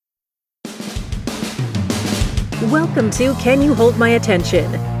Welcome to Can You Hold My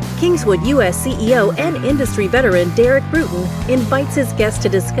Attention? Kingswood U.S. CEO and industry veteran Derek Bruton invites his guests to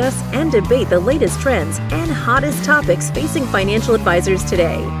discuss and debate the latest trends and hottest topics facing financial advisors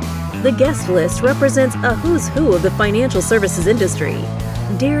today. The guest list represents a who's who of the financial services industry.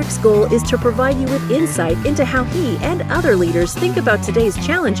 Derek's goal is to provide you with insight into how he and other leaders think about today's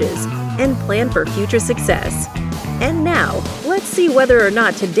challenges and plan for future success. And now, let's see whether or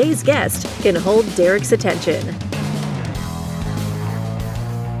not today's guest can hold Derek's attention.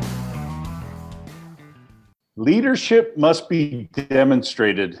 Leadership must be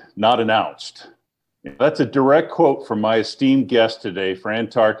demonstrated, not announced. That's a direct quote from my esteemed guest today, Fran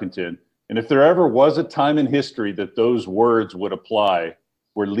Tarkenton. And if there ever was a time in history that those words would apply,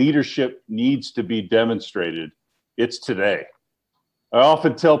 where leadership needs to be demonstrated, it's today. I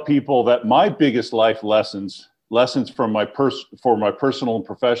often tell people that my biggest life lessons from my personal and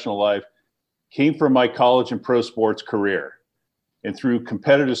professional life came from my college and pro sports career. And through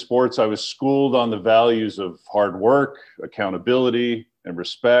competitive sports, I was schooled on the values of hard work, accountability, and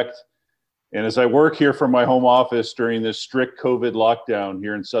respect. And as I work here from my home office during this strict COVID lockdown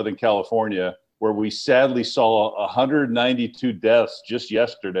here in Southern California, where we sadly saw 192 deaths just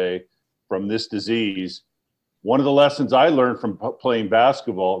yesterday from this disease, one of the lessons I learned from playing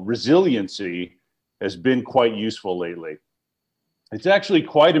basketball, resiliency, has been quite useful lately. It's actually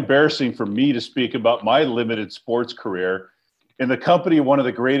quite embarrassing for me to speak about my limited sports career in the company of one of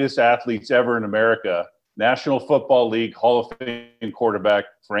the greatest athletes ever in America, National Football League Hall of Fame quarterback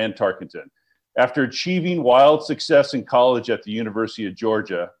Fran Tarkenton. After achieving wild success in college at the University of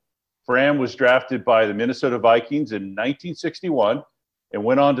Georgia, Fran was drafted by the Minnesota Vikings in 1961 and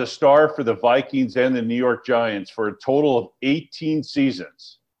went on to star for the Vikings and the New York Giants for a total of 18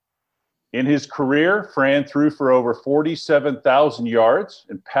 seasons. In his career, Fran threw for over 47,000 yards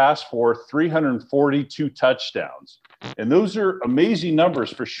and passed for 342 touchdowns. And those are amazing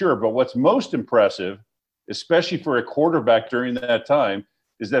numbers for sure. But what's most impressive, especially for a quarterback during that time,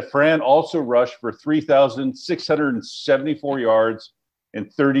 is that Fran also rushed for 3,674 yards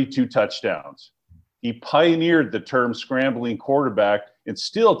and 32 touchdowns. He pioneered the term scrambling quarterback and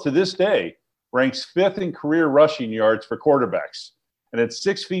still to this day ranks fifth in career rushing yards for quarterbacks. And at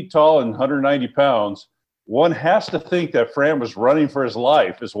 6 feet tall and 190 pounds, one has to think that Fran was running for his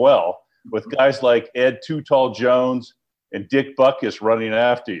life as well, with guys like Ed Too Tall Jones and Dick Butkus running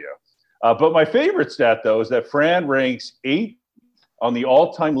after you. But my favorite stat, though, is that Fran ranks 8th on the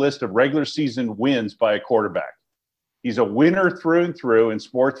all-time list of regular season wins by a quarterback. He's a winner through and through in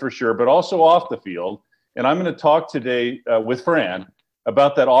sports for sure, but also off the field. And I'm going to talk today with Fran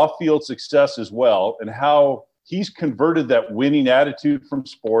about that off-field success as well and how he's converted that winning attitude from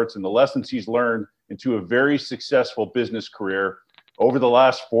sports and the lessons he's learned into a very successful business career over the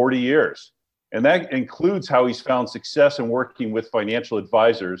last 40 years. And that includes how he's found success in working with financial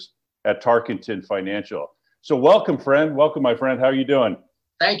advisors at Tarkenton Financial. So welcome, Fran. Welcome, my friend. How are you doing?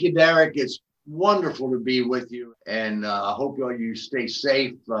 Thank you, Derek. It's wonderful to be with you. And I hope you stay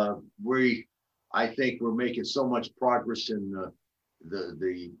safe. I think we're making so much progress in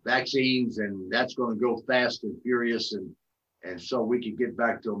the vaccines, and that's going to go fast and furious. And so we can get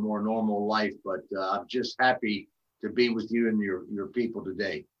back to a more normal life. But I'm just happy to be with you and your people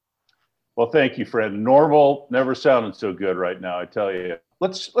today. Well, thank you, Fred. Normal never sounded so good right now, I tell you.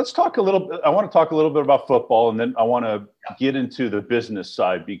 Let's talk a little bit. I want to talk a little bit about football, and then I want to get into the business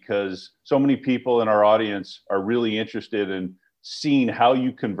side because so many people in our audience are really interested in seeing how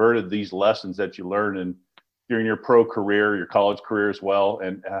you converted these lessons that you learned during your pro career, your college career as well,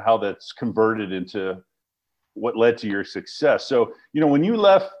 and how that's converted into what led to your success. So, when you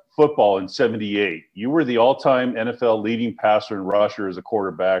left football in '78, you were the all-time NFL leading passer and rusher as a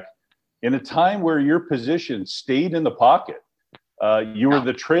quarterback in a time where your position stayed in the pocket. You were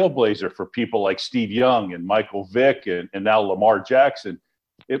the trailblazer for people like Steve Young and Michael Vick and now Lamar Jackson.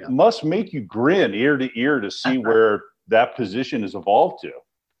 It must make you grin ear to ear to see where that position has evolved to.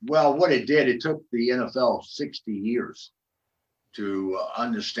 Well, what it did, it took the NFL 60 years to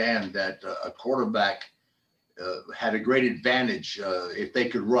understand that a quarterback had a great advantage if they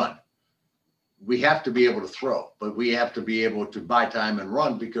could run. We have to be able to throw, but we have to be able to buy time and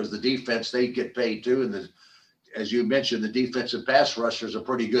run because the defense, they get paid too. And as you mentioned, the defensive pass rushers are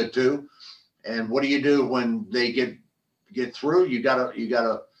pretty good too. And what do you do when they get through? You gotta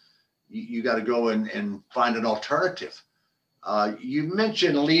go and find an alternative. You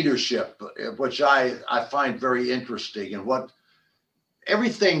mentioned leadership, which I find very interesting, and what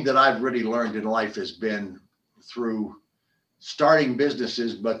everything that I've really learned in life has been through starting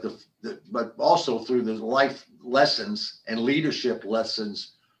businesses, but also through the life lessons and leadership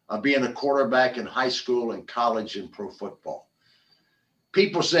lessons of being a quarterback in high school and college and pro football.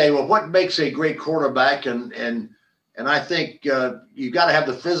 People say, well, what makes a great quarterback? And I think you got to have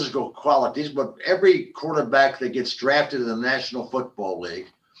the physical qualities, but every quarterback that gets drafted in the National Football League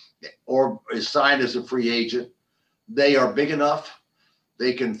or is signed as a free agent, they are big enough,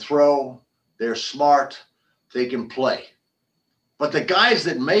 they can throw, they're smart, they can play. But the guys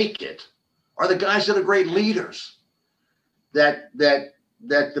that make it are the guys that are great leaders, that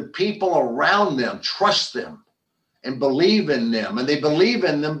the people around them trust them and believe in them. And they believe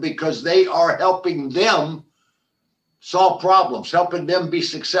in them because they are helping them solve problems, helping them be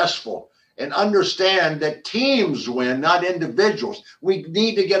successful, and understand that teams win, not individuals. We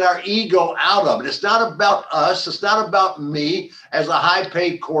need to get our ego out of it. It's not about us. It's not about me as a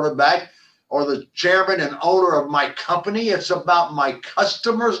high-paid quarterback or the chairman and owner of my company. It's about my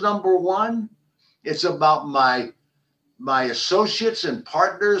customers, number one. It's about my associates and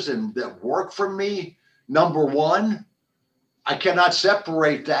partners and that work for me, number one. I cannot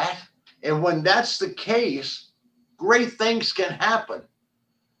separate that. And when that's the case, great things can happen.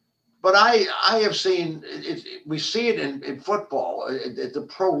 But I have seen, we see it in football at the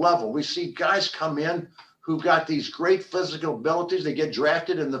pro level. We see guys come in who've got these great physical abilities. They get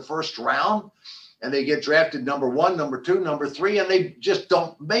drafted in the first round, and they get drafted number 1, number 2, number 3, and they just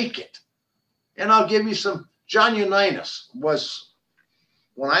don't make it. And I'll give you some. John Unitas was,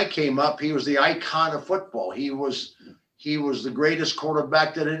 when I came up, he was the icon of football. He was the greatest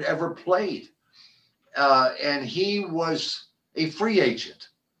quarterback that had ever played. And he was a free agent.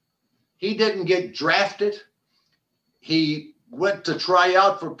 He didn't get drafted. He went to try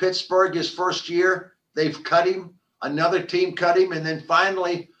out for Pittsburgh his first year. They've cut him. Another team cut him. And then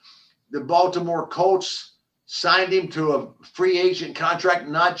finally, the Baltimore Colts signed him to a free agent contract,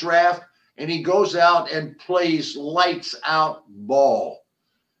 not draft. And he goes out and plays lights out ball.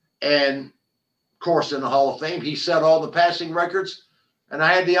 And of course, in the Hall of Fame, he set all the passing records. And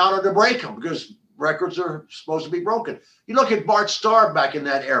I had the honor to break them because records are supposed to be broken. You look at Bart Starr back in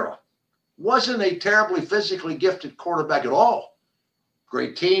that era. Wasn't a terribly physically gifted quarterback at all.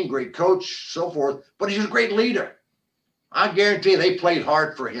 Great team, great coach, so forth. But he was a great leader. I guarantee you they played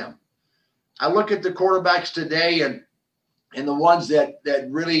hard for him. I look at the quarterbacks today and the ones that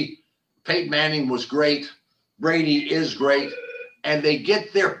really, Peyton Manning was great. Brady is great. And they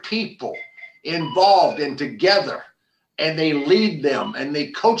get their people involved and together. And they lead them and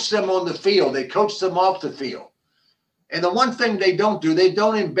they coach them on the field. They coach them off the field. And the one thing they don't do, they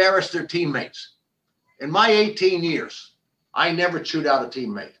don't embarrass their teammates. In my 18 years, I never chewed out a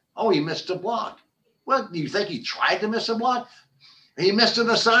teammate. Oh, he missed a block. Well, do you think he tried to miss a block? He missed an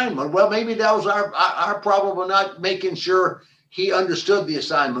assignment. Well, maybe that was our problem of not making sure he understood the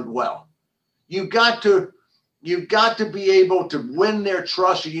assignment well. You've got to be able to win their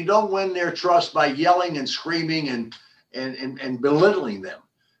trust. And you don't win their trust by yelling and screaming and belittling them.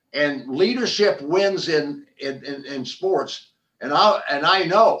 And leadership wins in sports. And I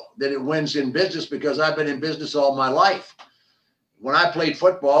know that it wins in business because I've been in business all my life. When I played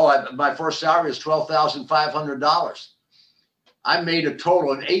football, my first salary was $12,500. I made a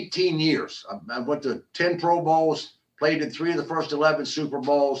total in 18 years. I went to 10 Pro Bowls, played in 3 of the first 11 Super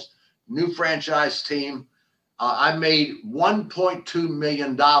Bowls, new franchise team. I made $1.2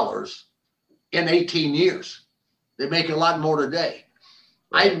 million in 18 years. They make a lot more today.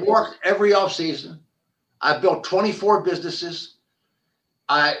 I worked every offseason. I built 24 businesses.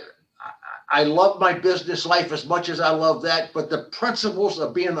 I love my business life as much as I love that, but the principles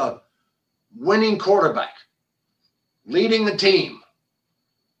of being a winning quarterback, leading the team,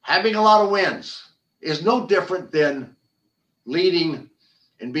 having a lot of wins is no different than leading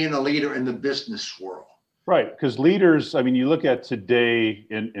and being a leader in the business world. Right, because leaders, I mean, you look at today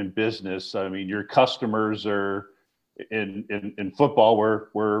in business, I mean, your customers are in football,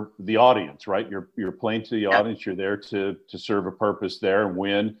 we're the audience, right? You're playing to the audience. You're there to serve a purpose there and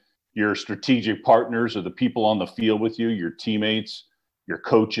win. Your strategic partners are the people on the field with you, your teammates, your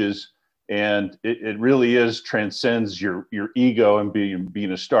coaches. And it really transcends your ego and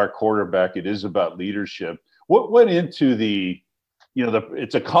being a star quarterback. It is about leadership. What went into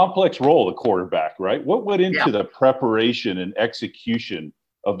it's a complex role, the quarterback, right? What went into the preparation and execution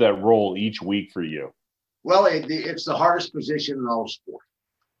of that role each week for you? Well, it's the hardest position in all sport.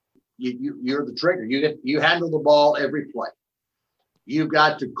 You're the trigger. You handle the ball every play. You've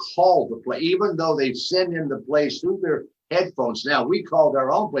got to call the play, even though they send in the plays through their headphones. Now, we called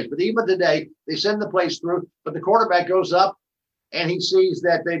our own plays, but even today, they send the plays through, but the quarterback goes up and he sees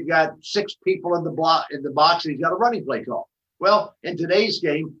that they've got 6 people in the box and he's got a running play call. Well, in today's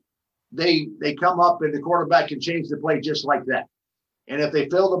game, they come up and the quarterback can change the play just like that. And if they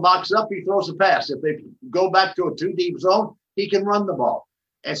fill the box up, he throws a pass. If they go back to a 2 deep zone, he can run the ball.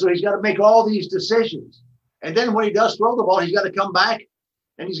 And so he's got to make all these decisions. And then when he does throw the ball, he's got to come back,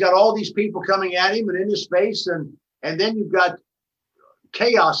 and he's got all these people coming at him and in his space. And then you've got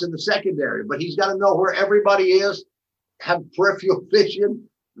chaos in the secondary, but he's got to know where everybody is, have peripheral vision.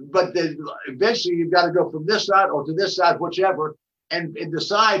 But then eventually you've got to go from this side or to this side, whichever, and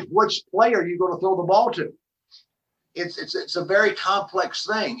decide which player you're going to throw the ball to. It's a very complex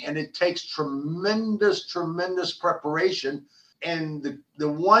thing, and it takes tremendous preparation. And the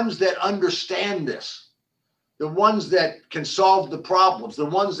ones that understand this, the ones that can solve the problems, the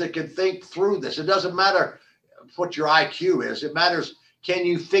ones that can think through this, it doesn't matter what your IQ is. It matters, can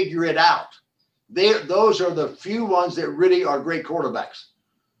you figure it out? Those are the few ones that really are great quarterbacks.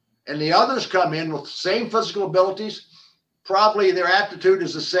 And the others come in with the same physical abilities. Probably their aptitude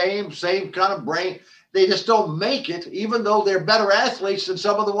is the same kind of brain. They just don't make it, even though they're better athletes than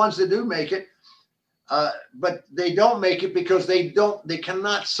some of the ones that do make it. But they don't make it because they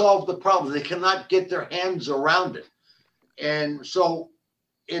cannot solve the problem. They cannot get their hands around it. And so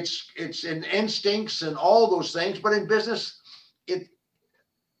it's in instincts and all those things. But in business,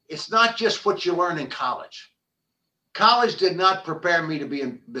 it's not just what you learn in college. College did not prepare me to be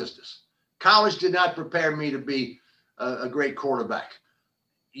in business. College did not prepare me to be a great quarterback.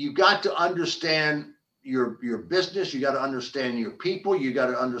 You got to understand your business. You got to understand your people. You got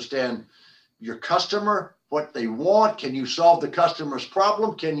to understand your customer, what they want. Can you solve the customer's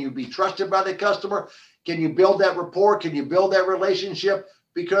problem? Can you be trusted by the customer? Can you build that rapport? Can you build that relationship?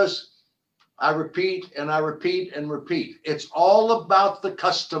 Because I repeat and I repeat and repeat, it's all about the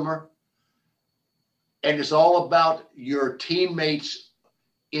customer, and it's all about your teammates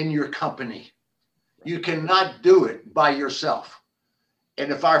in your company. You cannot do it by yourself.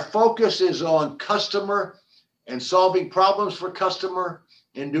 And if our focus is on customer and solving problems for customer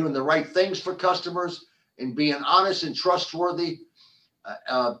and doing the right things for customers and being honest and trustworthy,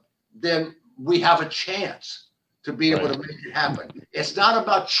 then we have a chance to be able to make it happen. It's not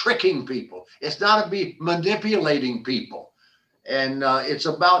about tricking people. It's not about manipulating people. And it's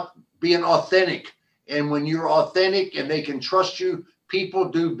about being authentic. And when you're authentic and they can trust you, people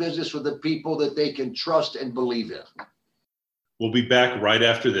do business with the people that they can trust and believe in. We'll be back right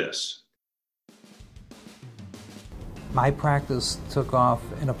after this. My practice took off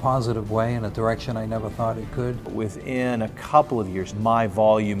in a positive way, in a direction I never thought it could. Within a couple of years, my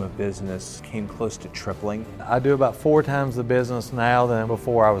volume of business came close to tripling. I do about 4 times the business now than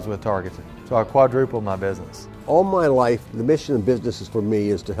before I was with Tarkenton. So I quadrupled my business. All my life, the mission of business for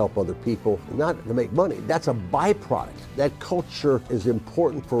me is to help other people, not to make money. That's a byproduct. That culture is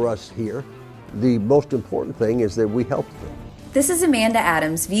important for us here. The most important thing is that we help them. This is Amanda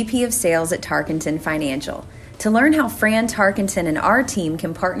Adams, VP of Sales at Tarkenton Financial. To learn how Fran, Tarkenton, and our team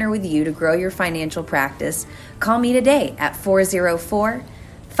can partner with you to grow your financial practice, call me today at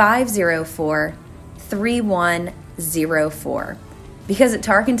 404-504-3104. Because at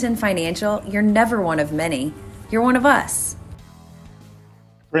Tarkenton Financial, you're never one of many. You're one of us.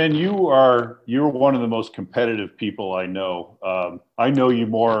 Fran, you're one of the most competitive people I know. I know you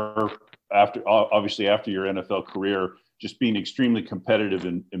more after your NFL career, just being extremely competitive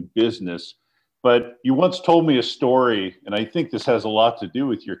in business. But you once told me a story, and I think this has a lot to do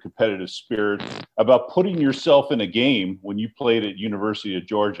with your competitive spirit, about putting yourself in a game when you played at University of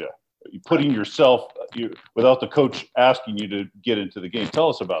Georgia. Putting yourself, without the coach asking you to get into the game. Tell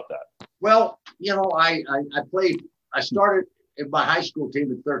us about that. Well, I started in my high school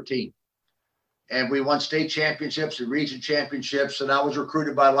team at 13. And we won state championships and region championships, and I was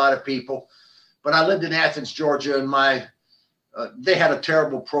recruited by a lot of people. But I lived in Athens, Georgia, and they had a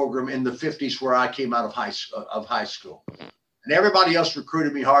terrible program in the 50s where I came out of high school. And everybody else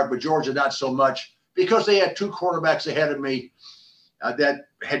recruited me hard, but Georgia not so much, because they had 2 quarterbacks ahead of me that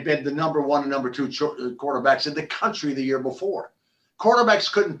had been the number 1 and number 2 quarterbacks in the country the year before.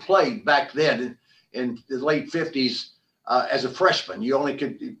 Quarterbacks couldn't play back then in the late 50s as a freshman. You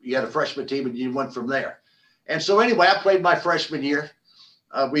had a freshman team and you went from there. And so anyway, I played my freshman year.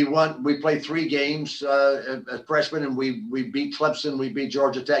 We played 3 games as freshmen, and we beat Clemson, we beat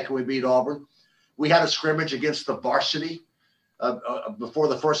Georgia Tech, and we beat Auburn. We had a scrimmage against the varsity before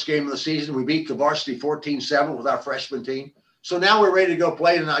the first game of the season. We beat the varsity 14-7 with our freshman team. So now we're ready to go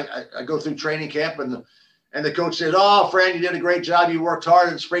play, and I go through training camp, and the coach said, "Oh, Fran, you did a great job. You worked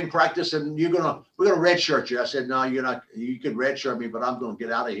hard in spring practice, and we're gonna redshirt you." I said, "No, you're not. You can redshirt me, but I'm going to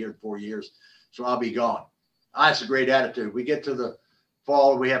get out of here in 4 years, so I'll be gone." That's a great attitude. We get to the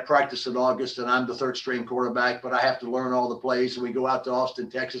fall, we have practice in August, and I'm the 3rd string quarterback, but I have to learn all the plays. And we go out to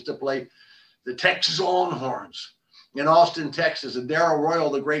Austin, Texas to play the Texas Longhorns. in Austin, Texas, and Darrell Royal,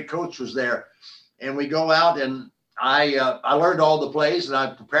 the great coach, was there. And we go out, and I learned all the plays, and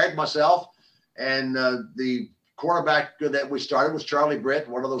I prepared myself. And the quarterback that we started was Charlie Britt,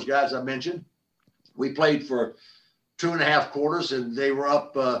 one of those guys I mentioned. We played for 2.5 quarters, and they were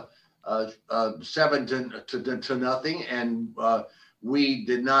up 7 to nothing. And we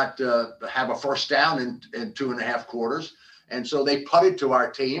did not have a first down in 2.5 quarters. And so they punted to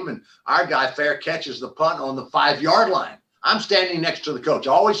our team, and our guy fair catches the punt on the 5-yard line. I'm standing next to the coach.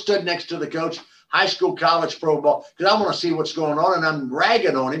 I always stood next to the coach, high school, college, pro ball, because I want to see what's going on. And I'm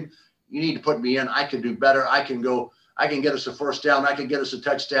ragging on him. You need to put me in. I can do better. I can get us a first down. I can get us a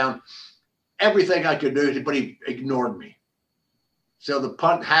touchdown. Everything I could do, but he ignored me. So the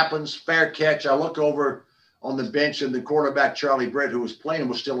punt happens, fair catch. I look over on the bench, and the quarterback, Charlie Britt, who was playing,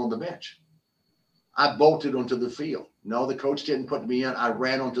 was still on the bench. I bolted onto the field. No, the coach didn't put me in. I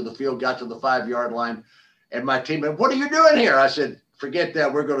ran onto the field, got to the 5-yard line, and my teammate, "What are you doing here?" I said, "Forget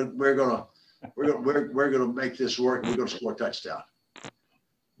that. We're gonna make this work. We're gonna score a touchdown."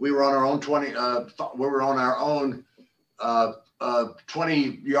 We were on our own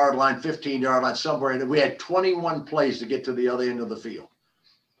 20-yard line, 15-yard line, somewhere, and we had 21 plays to get to the other end of the field.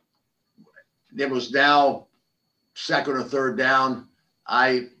 It was now 2nd or 3rd down.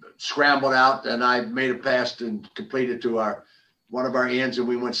 I scrambled out, and I made a pass and completed to one of our ends, and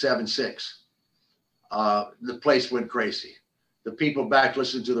we went 7-6. The place went crazy. The people back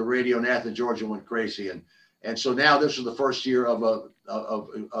listening to the radio in Athens, Georgia, went crazy, and so now this was the first year of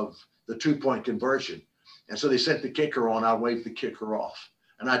the 2-point conversion, and so they sent the kicker on. I waved the kicker off,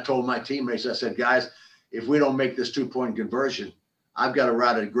 and I told my teammates, I said, "Guys, if we don't make this 2-point conversion, I've got to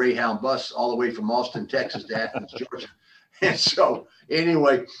ride a Greyhound bus all the way from Austin, Texas, to Athens, Georgia." And so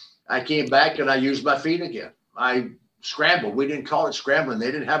anyway, I came back and I used my feet again. I scrambled. We didn't call it scrambling.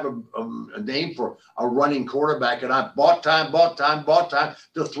 They didn't have a name for a running quarterback. And I bought time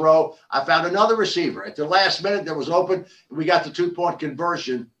to throw. I found another receiver at the last minute that was open. We got the 2-point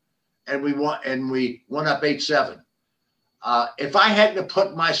conversion, and we won up 8-7. If I hadn't have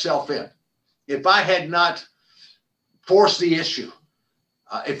put myself in, if I had not forced the issue,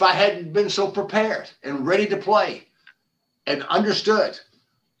 if I hadn't been so prepared and ready to play and understood,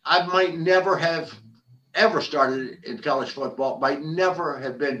 I might never have ever started in college football, might never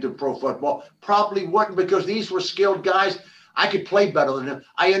have been to pro football, probably wouldn't, because these were skilled guys. I could play better than them.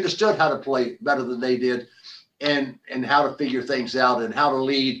 I understood how to play better than they did, and how to figure things out and how to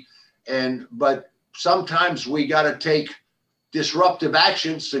lead. But sometimes we got to take disruptive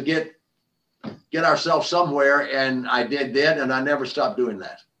actions to get ourselves somewhere, and I did then, and I never stopped doing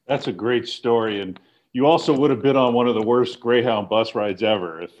that. That's a great story, and you also would have been on one of the worst Greyhound bus rides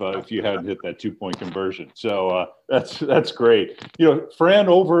ever if you hadn't hit that 2-point conversion. So that's great. Fran,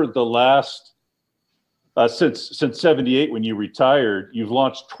 over the last since '78 when you retired, you've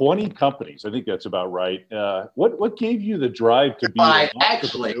launched 20 companies. I think that's about right. What gave you the drive to be? I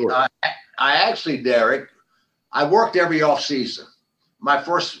actually, Derek, I worked every off season. My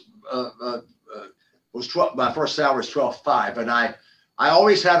first was 12. My first salary was $12,500, and I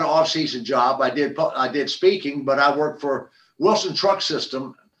always had an off-season job. I did speaking, but I worked for Wilson Truck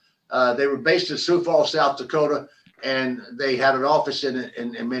System. They were based in Sioux Falls, South Dakota, and they had an office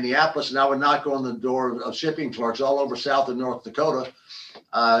in Minneapolis. And I would knock on the door of shipping clerks all over South and North Dakota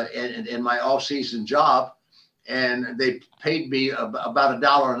in my off-season job, and they paid me about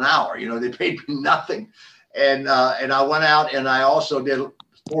 $1 an hour. They paid me nothing, and I went out and I also did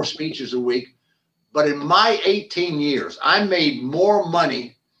 4 speeches a week. But in my 18 years, I made more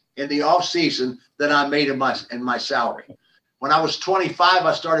money in the off season than I made in my salary. When I was 25,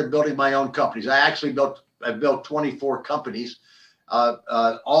 I started building my own companies. I built 24 companies.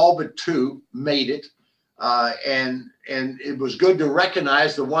 All but 2 made it, and it was good to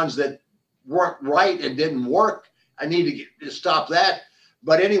recognize the ones that weren't right and didn't work. I need to stop that.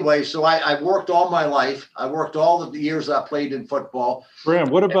 But anyway, so I worked all my life. I worked all of the years I played in football.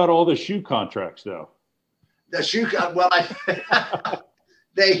 Fran, what about all the shoe contracts, though? The shoe, well,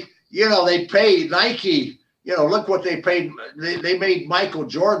 they paid Nike. Look what they paid. They made Michael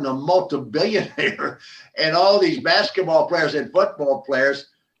Jordan a multi-billionaire, and all these basketball players and football players.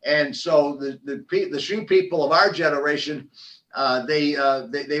 And so the shoe people of our generation, they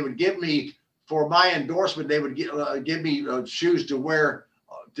would give me, for my endorsement, they would give me shoes to wear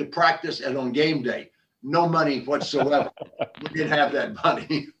to practice and on game day. No money whatsoever. We didn't have that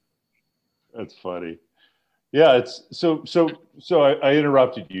money. That's funny. Yeah, it's so I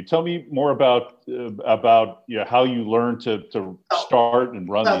interrupted you. Tell me more about how you learned to start and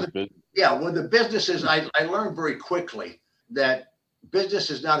run these businesses. Yeah, well, the businesses, I learned very quickly that business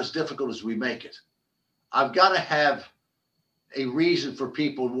is not as difficult as we make it. I've got to have a reason for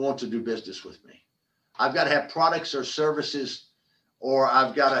people to want to do business with me. I've got to have products or services, or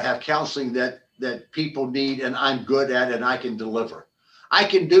I've got to have counseling that people need and I'm good at and I can deliver. I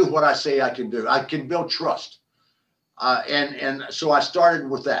can do what I say I can do. I can build trust. And so I started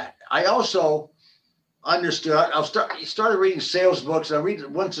with that. I also understood, started reading sales books. I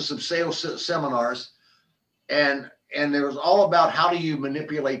went to some sales seminars, and there was all about how do you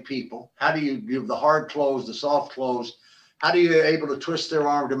manipulate people? How do you give the hard close, the soft close? How do you able to twist their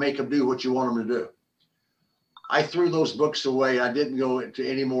arm to make them do what you want them to do? I threw those books away. I didn't go to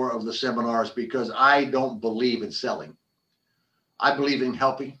any more of the seminars because I don't believe in selling. I believe in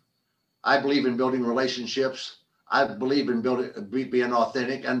helping. I believe in building relationships. I believe in being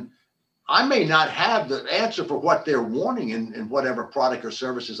authentic. And I may not have the answer for what they're wanting in whatever product or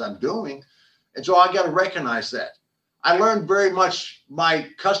services I'm doing. And so I got to recognize that. I learned very much my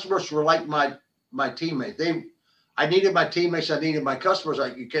customers were like my teammates. I needed my teammates. I needed my customers.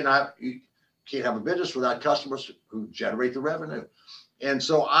 You can't have a business without customers who generate the revenue. And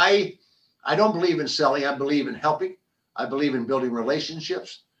so I don't believe in selling. I believe in helping. I believe in building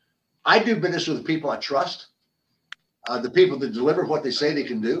relationships. I do business with the people I trust, the people that deliver what they say they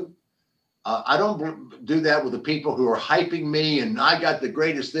can do. I don't do that with the people who are hyping me and I got the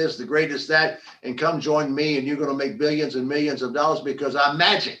greatest this, the greatest that, and come join me and you're going to make billions and millions of dollars because I'm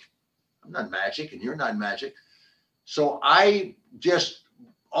magic. I'm not magic and you're not magic. So I just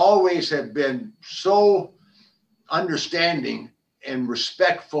always have been so understanding and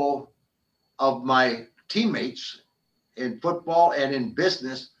respectful of my teammates in football and in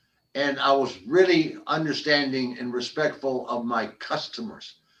business. And I was really understanding and respectful of my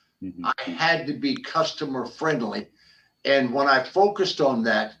customers. Mm-hmm. I had to be customer friendly. And when I focused on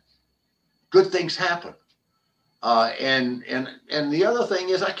that, good things happen. And the other thing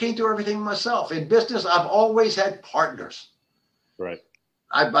is I can't do everything myself. In business, I've always had partners. Right.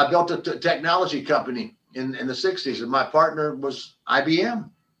 I built a technology company in the 60s, and my partner was IBM.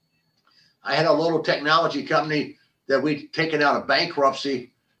 I had a little technology company that we'd taken out of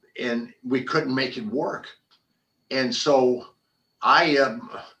bankruptcy, and we couldn't make it work. And so my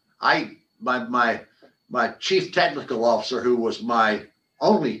chief technical officer, who was my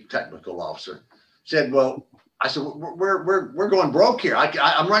only technical officer, said, "Well," I said, "We're going broke here.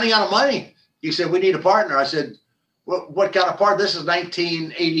 I'm running out of money." He said, "We need a partner." I said, "What kind of partner?" This is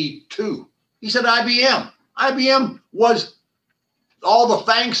 1982. He said, "IBM." IBM was all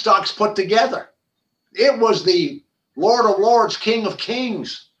the FANG stocks put together. It was the Lord of Lords, King of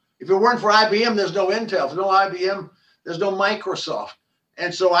Kings. If it weren't for IBM, there's no Intel. If there's no IBM, there's no Microsoft.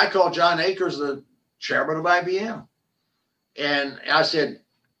 And so I called John Akers, the chairman of IBM. And I said,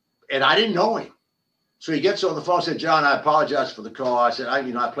 and I didn't know him. So he gets on the phone and said, "John, I apologize for the call." I said,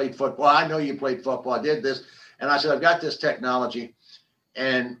 I played football. I know you played football. I did this. And I said, "I've got this technology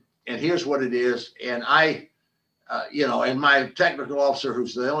and here's what it is." And and my technical officer,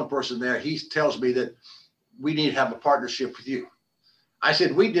 who's the only person there, he tells me that we need to have a partnership with you. I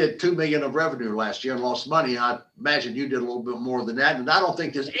said, "We did $2 million of revenue last year and lost money. I imagine you did a little bit more than that. And I don't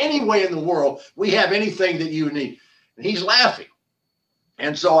think there's any way in the world we have anything that you need." And he's laughing.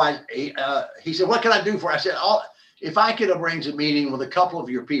 And so he said, "What can I do for you?" I said, "If I could arrange a meeting with a couple of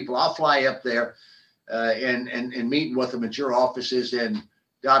your people, I'll fly up there and meet with them at your offices and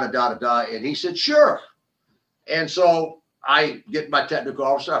da-da-da-da-da." And he said, "Sure." And so I get my technical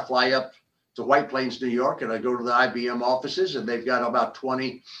officer, I fly up to White Plains, New York, and I go to the IBM offices, and they've got about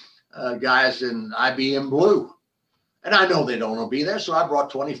 20 guys in IBM blue. And I know they don't want to be there, so I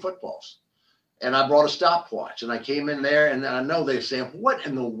brought 20 footballs. And I brought a stopwatch, and I came in there, and I know they're saying, "What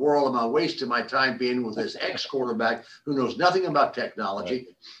in the world am I wasting my time being with this ex-quarterback who knows nothing about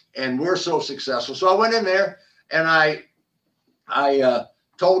technology?" And we're so successful. So I went in there, and I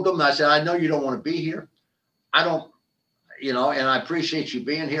told them, I said, "I know you don't want to be here. I don't, and I appreciate you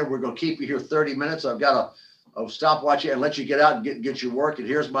being here. We're going to keep you here 30 minutes. I've got a stopwatch and let you get out and get your work. And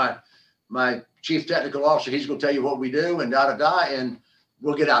here's my chief technical officer. He's going to tell you what we do and da-da-da, and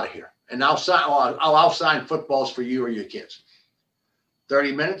we'll get out of here. And I'll sign footballs for you or your kids."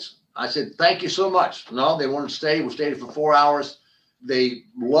 30 minutes. I said, "Thank you so much." No, they wanted to stay. We stayed for 4 hours. They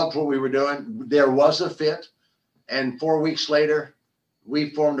loved what we were doing. There was a fit. And 4 weeks later,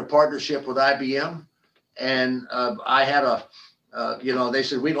 we formed a partnership with IBM. And I had they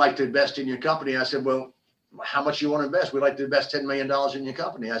said, "We'd like to invest in your company." I said, "Well, how much you want to invest?" "We'd like to invest $10 million in your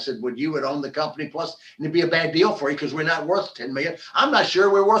company." I said, "Would you own the company plus?" And it'd be a bad deal for you because we're not worth $10 million. "I'm not sure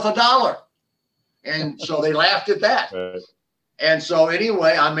we're worth $1." And so they laughed at that. Right. And so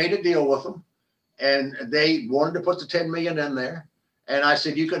anyway, I made a deal with them, and they wanted to put the $10 million in there. And I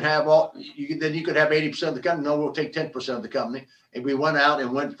said, you can have then you could have 80% of the company. No, we'll take 10% of the company. And we went out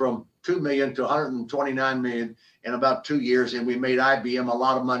and went from 2 million to 129 million in about 2 years. And we made IBM a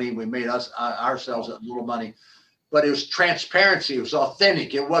lot of money. We made ourselves a little money, but it was transparency. It was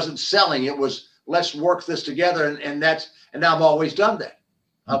authentic. It wasn't selling. It was, let's work this together. And I've always done that.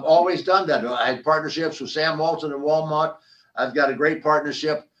 I've always done that. I had partnerships with Sam Walton and Walmart. I've got a great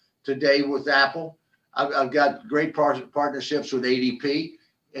partnership today with Apple. I've got great partnerships with ADP.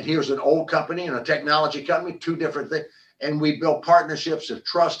 And here's an old company and a technology company, two different things. And we build partnerships of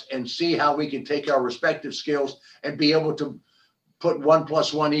trust and see how we can take our respective skills and be able to put 1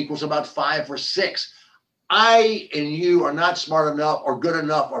 + 1 = about 5 or 6. I and you are not smart enough or good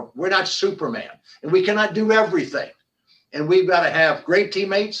enough, or we're not Superman, and we cannot do everything. And we've got to have great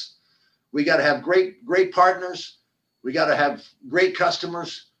teammates. We got to have great partners. We got to have great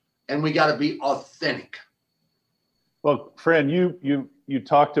customers, and we got to be authentic. Well, Fran, you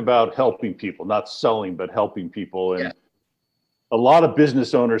talked about helping people, not selling, but helping people. And a lot of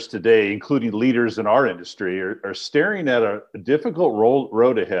business owners today, including leaders in our industry, are staring at a difficult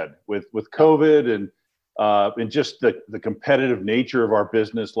road ahead with COVID and just the competitive nature of our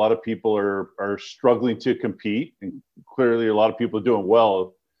business. A lot of people are struggling to compete, and clearly a lot of people are doing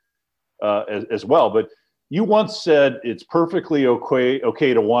well as well. But you once said it's perfectly okay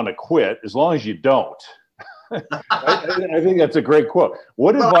to want to quit as long as you don't. I think that's a great quote.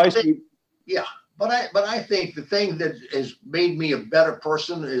 What advice? But I think the thing that has made me a better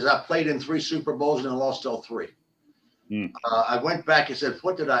person is I played in 3 Super Bowls and I lost all 3. I went back and said,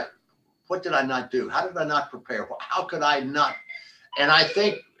 what did I not do? How did I not prepare? How could I not? And I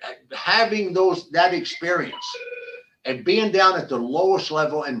think having that experience and being down at the lowest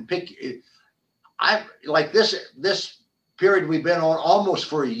level and like this period we've been on almost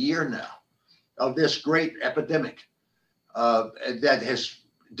for a year now of this great epidemic that has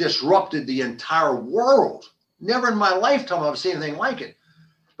disrupted the entire world. Never in my lifetime I've seen anything like it.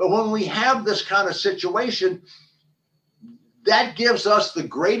 But when we have this kind of situation, that gives us the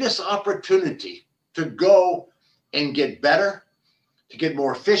greatest opportunity to go and get better, to get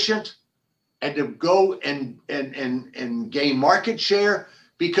more efficient, and to go and gain market share,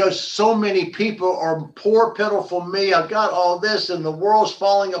 because so many people are poor, pitiful me. I've got all this and the world's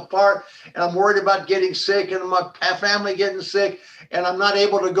falling apart and I'm worried about getting sick and my family getting sick and I'm not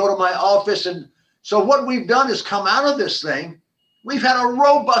able to go to my office. And so what we've done is come out of this thing. We've had a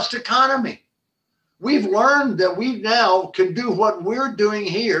robust economy. We've learned that we now can do what we're doing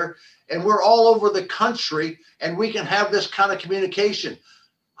here, and we're all over the country, and we can have this kind of communication.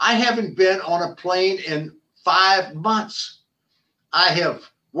 I haven't been on a plane in 5 months. I have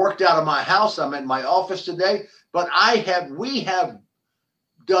worked out of my house. I'm in my office today, but we have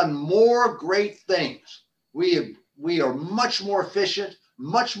done more great things. We are much more efficient,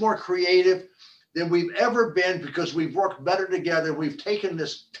 much more creative than we've ever been, because we've worked better together. We've taken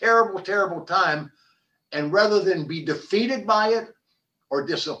this terrible, terrible time, and rather than be defeated by it or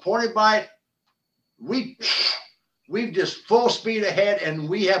disappointed by it, we've just full speed ahead, and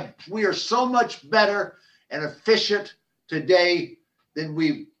we are so much better and efficient today than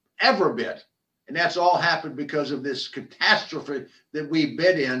we've ever been. And that's all happened because of this catastrophe that we've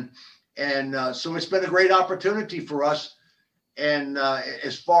been in. And so it's been a great opportunity for us. And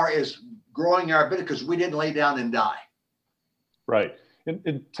as far as growing our business, because we didn't lay down and die. Right.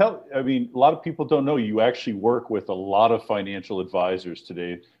 And a lot of people don't know you actually work with a lot of financial advisors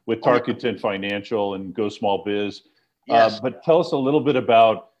today with Tarkenton Financial and Go Small Biz. Yes. But tell us a little bit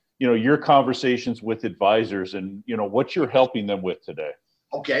about, your conversations with advisors and, what you're helping them with today.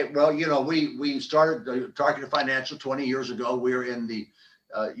 Okay. Well, we started Tarkenton Financial 20 years ago. We're in the,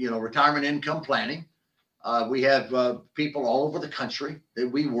 retirement income planning. We have people all over the country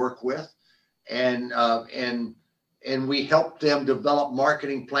that we work with, and we help them develop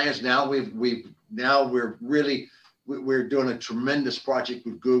marketing plans. Now we're doing a tremendous project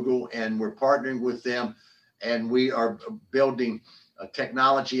with Google, and we're partnering with them, and we are building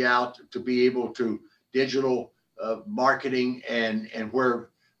technology out to be able to digital marketing and where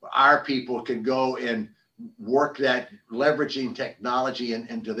our people can go and work that, leveraging technology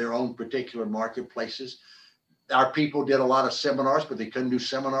into their own particular marketplaces. Our people did a lot of seminars, but they couldn't do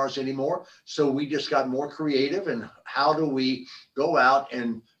seminars anymore. So we just got more creative. And how do we go out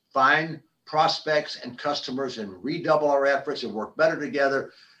and find prospects and customers and redouble our efforts and work better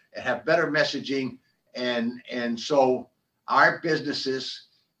together and have better messaging? And so our businesses,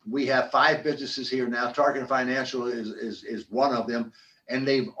 we have 5 businesses here now. Tarkenton Financial is one of them. And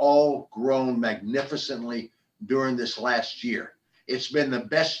they've all grown magnificently during this last year. It's been the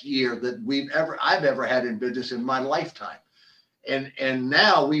best year that I've ever had in business in my lifetime. And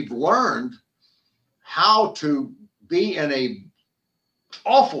now we've learned how to be in a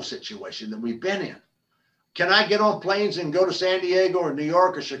awful situation that we've been in. Can I get on planes and go to San Diego or New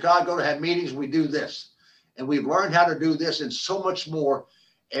York or Chicago to have meetings? We do this. And we've learned how to do this and so much more,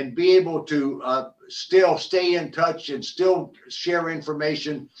 and be able to still stay in touch and still share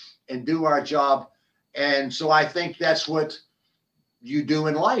information and do our job. And so I think that's what you do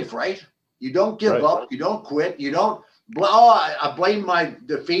in life, right? You don't give up. You don't quit. You don't, I blame my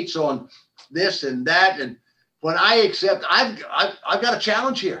defeats on this and that. And when I accept, I've got a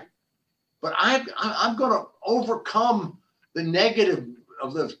challenge here, but I'm going to overcome the negative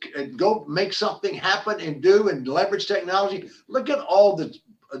of and go make something happen and do and leverage technology. Look at all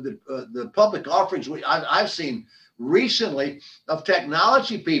the public offerings I've seen recently of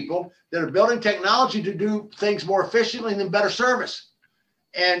technology people that are building technology to do things more efficiently and better service,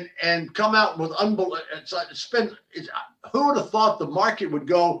 and come out with unbelievable. Who would have thought the market would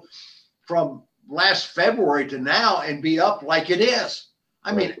go from last February to now and be up like it is?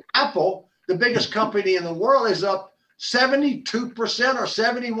 I mean, Apple, the biggest company in the world, is up 72% or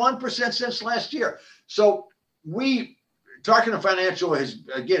 71% since last year. So Tarkenton Financial has,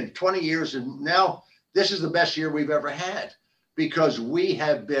 again, 20 years, and now this is the best year we've ever had, because we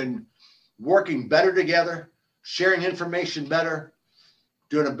have been working better together, sharing information better,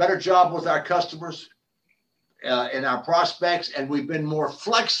 doing a better job with our customers and our prospects, and we've been more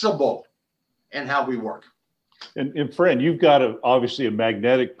flexible in how we work. And Fran, you've got obviously a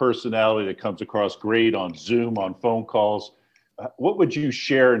magnetic personality that comes across great on Zoom, on phone calls. What would you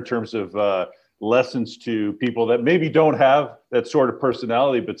share in terms of lessons to people that maybe don't have that sort of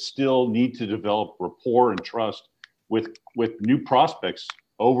personality, but still need to develop rapport and trust with new prospects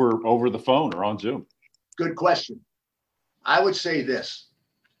over the phone or on Zoom? Good question. I would say this: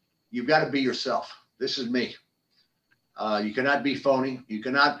 you've got to be yourself. This is me. You cannot be phony. You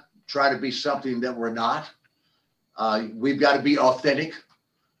cannot try to be something that we're not. We've got to be authentic.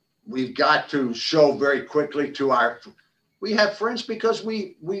 We've got to show very quickly to we have friends because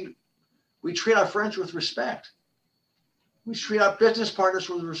we treat our friends with respect. We treat our business partners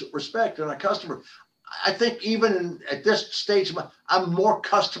with respect, and our customer. I think even at this stage, I'm more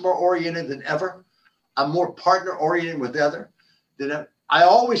customer oriented than ever. I'm more partner oriented with other than ever. I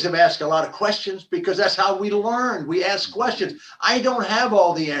always have asked a lot of questions because that's how we learn. We ask questions. I don't have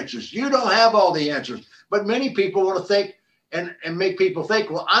all the answers. You don't have all the answers. But many people want to think and make people think,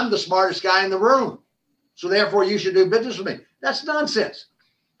 well, I'm the smartest guy in the room, so therefore you should do business with me. That's nonsense.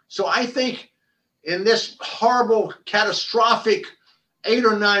 So I think in this horrible, catastrophic 8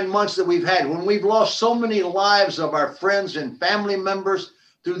 or 9 months that we've had, when we've lost so many lives of our friends and family members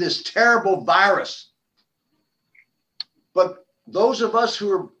through this terrible virus, but those of us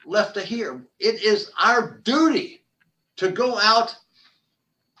who are left to here, it is our duty to go out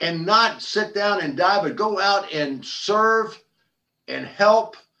and not sit down and die, but go out and serve and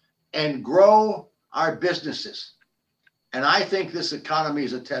help and grow our businesses. And I think this economy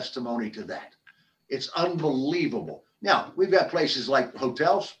is a testimony to that. It's unbelievable. Now, we've got places like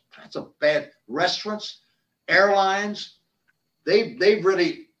hotels, that's a bad, restaurants, airlines. They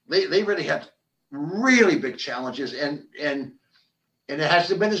really had really big challenges, and it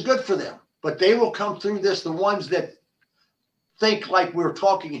hasn't been as good for them. But they will come through this, the ones that think like we're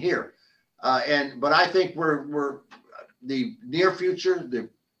talking here. But I think we're the near future, the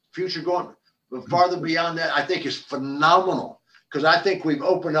future going farther beyond that, I think is phenomenal, because I think we've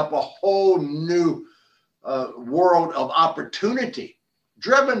opened up a whole new world of opportunity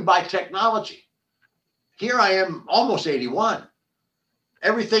driven by technology. Here I am, almost 81.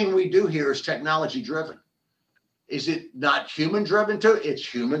 Everything we do here is technology driven. Is it not human driven too? It's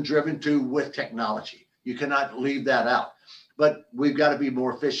human driven too with technology. You cannot leave that out. But we've got to be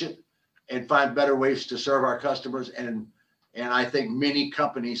more efficient and find better ways to serve our customers. And I think many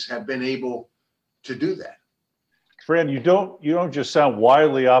companies have been able to do that. Fran, you don't just sound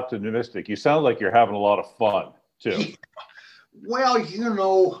wildly optimistic. You sound like you're having a lot of fun too. Well,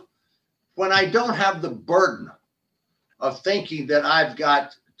 when I don't have the burden of thinking that I've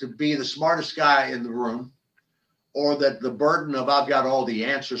got to be the smartest guy in the room, or that the burden of I've got all the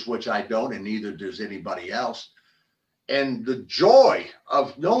answers, which I don't, and neither does anybody else, and the joy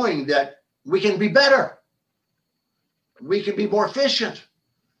of knowing that we can be better, we can be more efficient.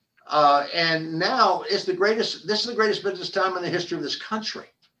 And now this is the greatest business time in the history of this country.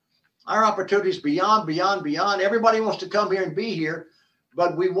 Our opportunities beyond. Everybody wants to come here and be here,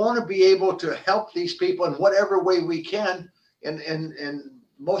 but we want to be able to help these people in whatever way we can. And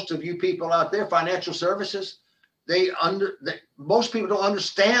most of you people out there, financial services, most people don't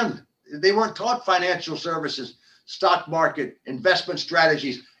understand. They weren't taught financial services. stock market investment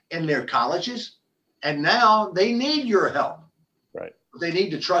strategies in their colleges. And now they need your help. Right. They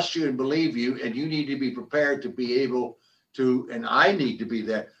need to trust you and believe you, and you need to be prepared to be able to, and I need to be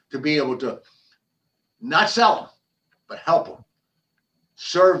there to be able to not sell them, but help them,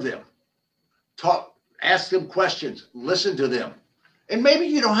 serve them, talk, ask them questions, listen to them. And maybe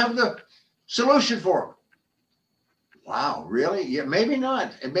you don't have the solution for them. Wow, really? Yeah, maybe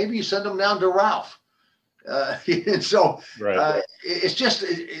not. And maybe you send them down to Ralph. And so Right. it's just,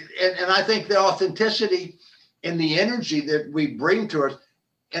 and I think the authenticity and the energy that we bring to it.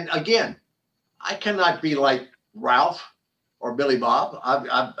 And again, I cannot be like Ralph or Billy Bob.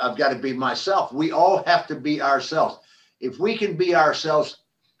 I've got to be myself. We all have to be ourselves. If we can be ourselves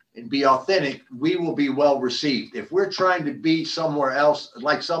and be authentic, we will be well received. If we're trying to be somewhere else,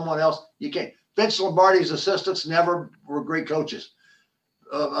 like someone else, you can't. Vince Lombardi's assistants never were great coaches.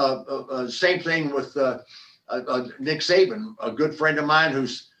 Same thing with Nick Saban, a good friend of mine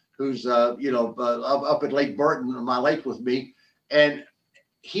who's up at Lake Burton, my lake with me, and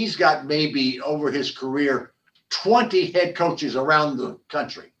he's got maybe over his career 20 head coaches around the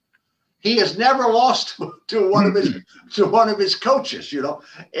country. He has never lost to one of his coaches,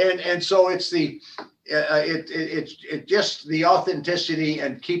 and so it's just the authenticity,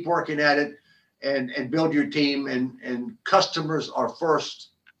 and keep working at it, and build your team, and customers are first.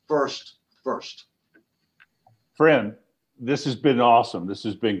 Fran, this has been awesome. This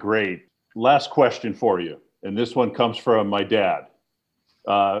has been great. Last question for you, and this one comes from my dad,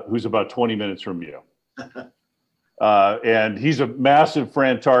 who's about 20 minutes from you. And he's a massive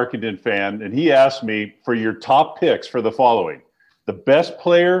Fran Tarkenton fan, and he asked me for your top picks for the following: the best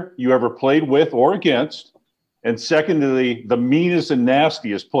player you ever played with or against, and secondly, the meanest and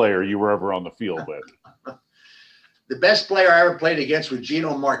nastiest player you were ever on the field with. The best player I ever played against was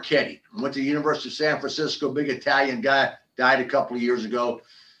Gino Marchetti. Went to the University of San Francisco, big Italian guy, died a couple of years ago,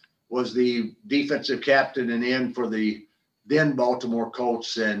 was the defensive captain and in for the then Baltimore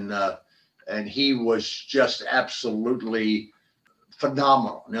Colts, and he was just absolutely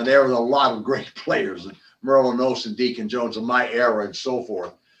phenomenal. Now, there were a lot of great players, Merlin Olsen, Deacon Jones of my era and so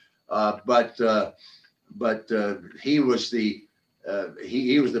forth. But he was the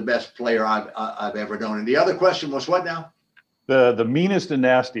best player I've ever known. And the other question was what now? The meanest and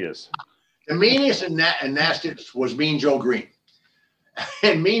nastiest. The meanest and nastiest was Mean Joe Green.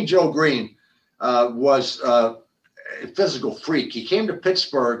 And Mean Joe Green was a physical freak. He came to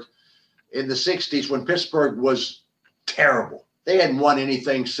Pittsburgh in the 60s when Pittsburgh was terrible. They hadn't won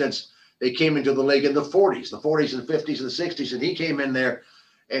anything since they came into the league in the 40s and 50s and the 60s. And he came in there,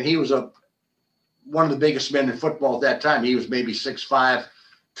 and he was one of the biggest men in football at that time. He was maybe 6'5",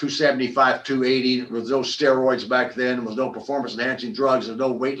 275, 280. There was no steroids back then. There was no performance-enhancing drugs. There was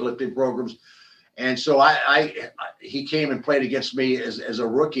no weightlifting programs. And so he came and played against me as a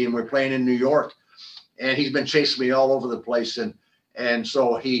rookie, and we're playing in New York. And he's been chasing me all over the place. And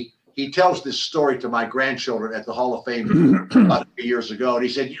so he tells this story to my grandchildren at the Hall of Fame about a few years ago. And he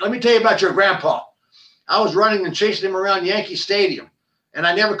said, let me tell you about your grandpa. I was running and chasing him around Yankee Stadium, and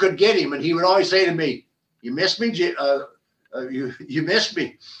I never could get him. And he would always say to me, you missed me? You missed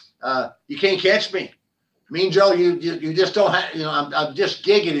me. You can't catch me. Mean Joe, you just don't have, I'm just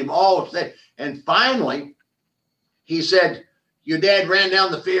gigging him all day. And finally, he said, your dad ran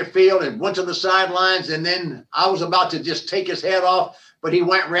down the field and went to the sidelines, and then I was about to just take his head off, but he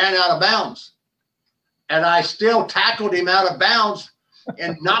ran out of bounds. And I still tackled him out of bounds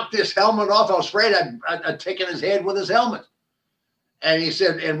and knocked his helmet off. I was afraid I'd taken his head with his helmet. And he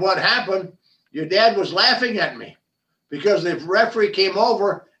said, and what happened? Your dad was laughing at me because the referee came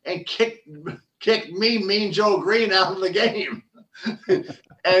over and kicked me, Mean Joe Green, out of the game.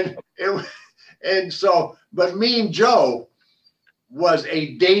 But Mean Joe was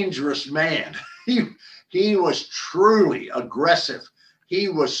a dangerous man. He was truly aggressive. He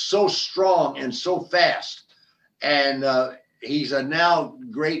was so strong and so fast. And he's a now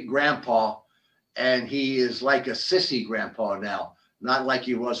great grandpa, and he is like a sissy grandpa now, not like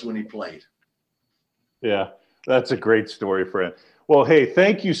he was when he played. Yeah, that's a great story, Fran. Well, hey,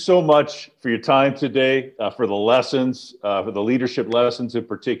 thank you so much for your time today, for the lessons, for the leadership lessons in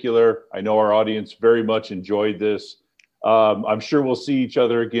particular. I know our audience very much enjoyed this. I'm sure we'll see each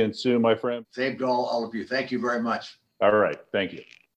other again soon, my friend. Same to all of you. Thank you very much. All right. Thank you.